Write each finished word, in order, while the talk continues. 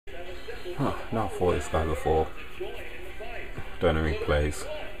Huh, now I fought this guy before. Don't know if he plays,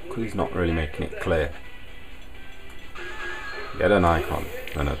 because he's not really making it clear. Get an icon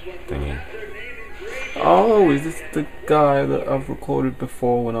and a thingy. Oh, is this the guy that I've recorded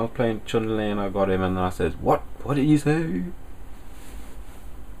before when I was playing Chun-Li and I got him and then I said, what did you say?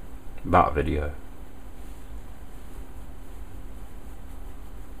 That video.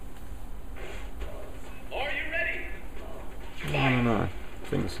 I don't know, I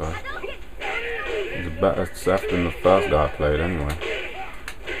think so. He's a better Seth than the first guy I played anyway.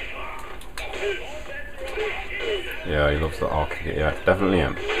 Yeah, he loves the arc. Yeah, it's definitely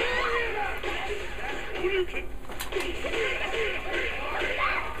him.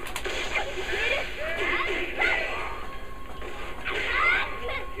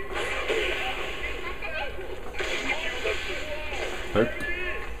 Nope.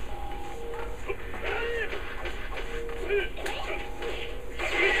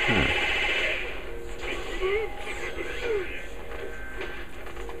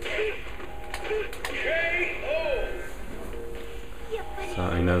 So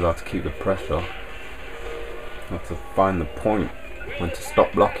he knows how to keep the pressure. How to find the point when to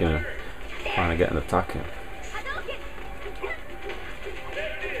stop blocking and trying to get an attack in.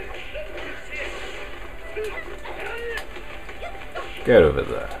 Get over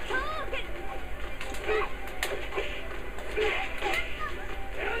there.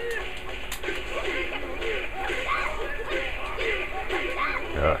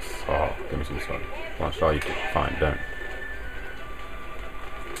 Yes. Oh, give me some sun. One shot you can find, don't.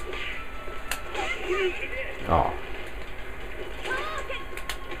 Oh.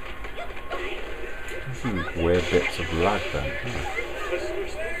 Some weird bits of lag then.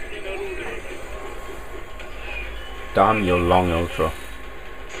 Damn your long ultra.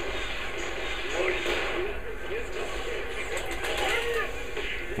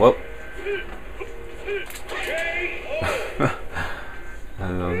 Well. That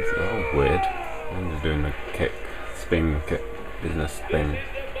was weird. I'm just doing the kick, spin, kick, business thing.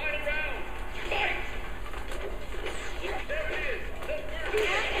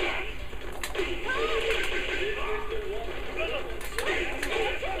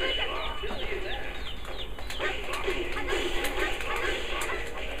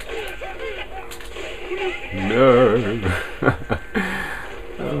 No!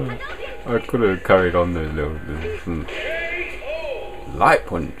 I could have carried on those little light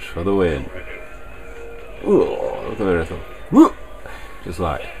punch for the win. Ooh, look at this. Woo! Just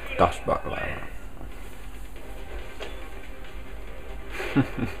like dash back like that.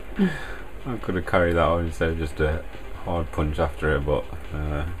 I could have carried that on instead of just a hard punch after it, but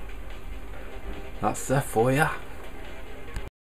that's Seth for ya.